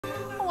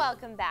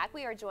Welcome back.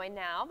 We are joined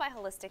now by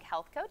holistic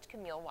health coach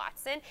Camille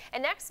Watson,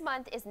 and next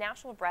month is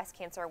National Breast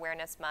Cancer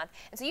Awareness Month.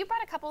 And so you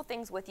brought a couple of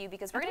things with you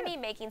because we're going to be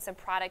making some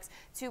products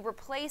to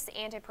replace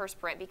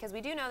antiperspirant, because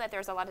we do know that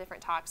there's a lot of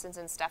different toxins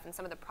and stuff in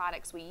some of the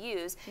products we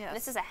use. Yes. And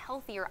this is a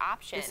healthier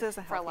option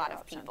for a lot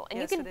of people.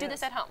 And you can do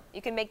this at home.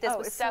 You can make this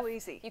with stuff so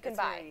easy. You can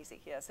buy. It's very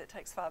easy. Yes, it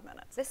takes 5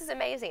 minutes. This is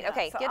amazing. Yeah.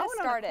 Okay, so get us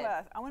started.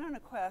 I went on a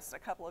quest a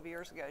couple of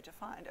years ago to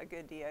find a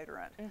good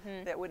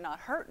deodorant that would not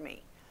hurt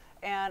me.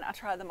 And I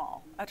tried them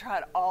all. I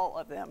tried all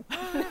of them.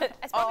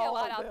 It's probably a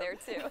lot out there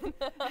too.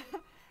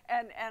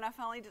 and I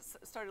finally just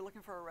started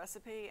looking for a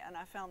recipe, and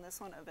I found this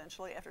one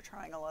eventually after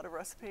trying a lot of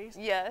recipes.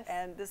 Yes.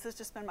 And this has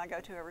just been my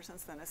go-to ever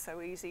since then. It's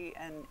so easy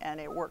and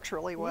it works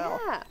really well.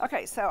 Yeah.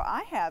 Okay, so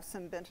I have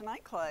some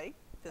bentonite clay.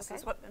 This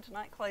is what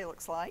bentonite clay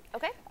looks like.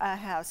 Okay. I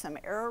have some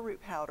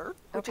arrowroot powder,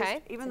 which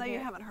is, even though you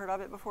haven't heard of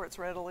it before, it's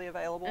readily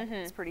available.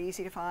 It's pretty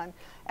easy to find.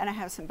 And I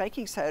have some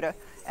baking soda.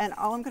 And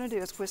all I'm going to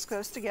do is whisk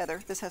those together.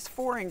 This has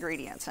 4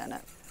 ingredients in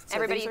it. So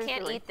everybody, you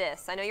can't eat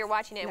this. I know you're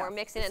watching it, and we're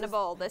mixing it in a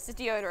bowl. This is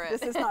deodorant.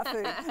 This is not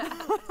food.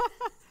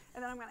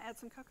 And then I'm going to add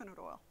some coconut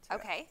oil to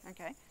it.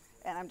 Okay.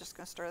 And I'm just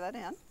going to stir that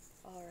in.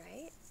 All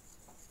right.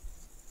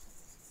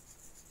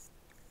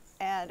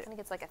 And I think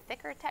it's like a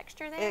thicker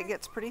texture there. It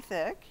gets pretty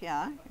thick,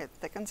 yeah. It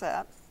thickens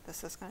up.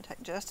 This is going to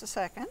take just a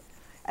second.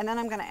 And then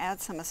I'm going to add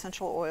some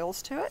essential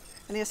oils to it.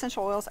 And the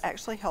essential oils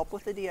actually help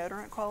with the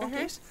deodorant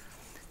qualities.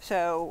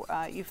 So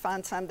you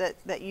find some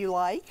that you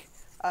like.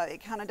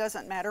 It kind of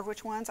doesn't matter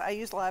which ones. I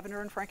use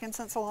lavender and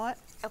frankincense a lot.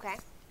 Okay.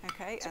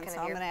 Okay, and so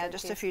I'm going to add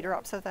just a few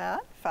drops of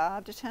that,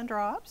 5 to 10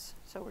 drops.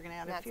 So we're going to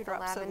add a few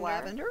drops of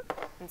lavender.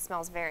 It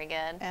smells very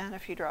good. And a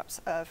few drops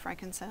of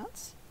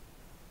frankincense.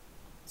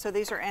 So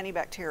these are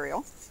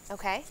antibacterial.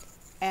 Okay.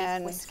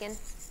 And keep whisking.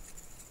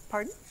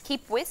 Pardon?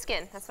 Keep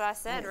whisking. That's what I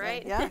said,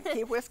 right? Yeah,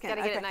 keep whisking.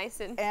 Gotta get it nice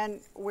and.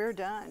 And we're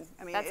done.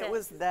 I mean, it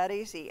was that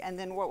easy. And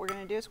then what we're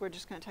going to do is we're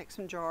just going to take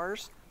some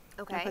jars.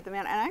 Okay. And put them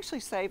in, and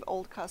actually save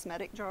old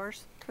cosmetic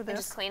jars for this. And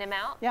just clean them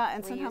out. Yeah,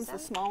 and sometimes the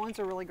small ones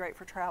are really great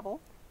for travel.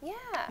 Yeah.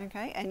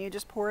 Okay, and you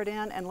just pour it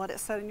in and let it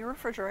set in your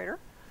refrigerator.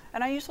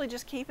 And I usually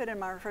just keep it in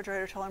my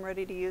refrigerator till I'm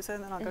ready to use it,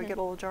 and then I'll go get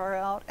a little jar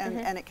out,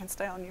 and it can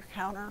stay on your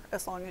counter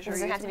as long as you're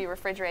using it. Does it have to be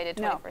refrigerated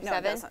 24/7? No,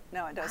 it doesn't.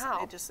 No, it doesn't.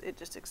 Wow. It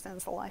just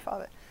extends the life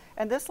of it.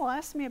 And this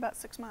lasts me about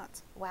 6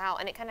 months. Wow,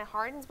 and it kind of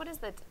hardens. What does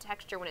the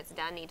texture when it's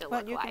done need to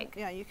look like?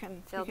 Yeah, you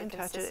can feel the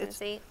touch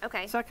consistency. it.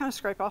 Okay. So I kind of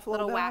scrape off a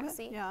little bit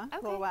waxy. of it. Yeah,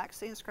 a little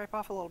waxy, and scrape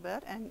off a little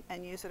bit,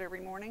 and use it every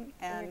morning.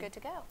 And you're good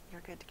to go.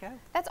 You're good to go.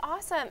 That's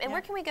awesome. And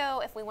where can we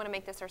go if we want to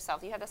make this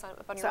ourselves? You have this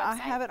up on your website? So I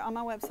have it on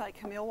my website,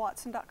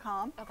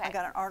 CamilleWatson.com. Okay. I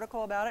got an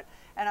article about it,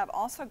 and I've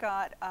also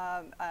got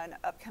an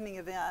upcoming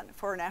event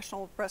for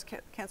National Breast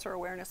Cancer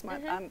Awareness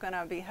Month. I'm going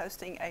to be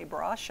hosting a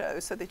bra show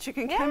so that you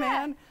can come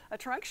in, a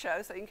trunk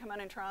show, so you can come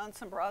in and try on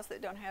some bras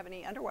that don't have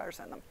any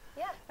underwires in them.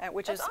 Yeah,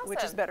 which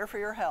is better for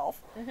your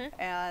health.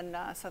 And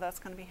so that's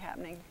going to be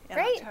happening in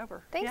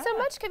October. Thanks so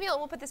much, Camille.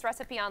 And we'll put this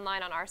recipe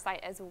online on our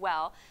site as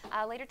well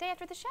later today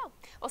after the show.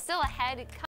 Well, still ahead.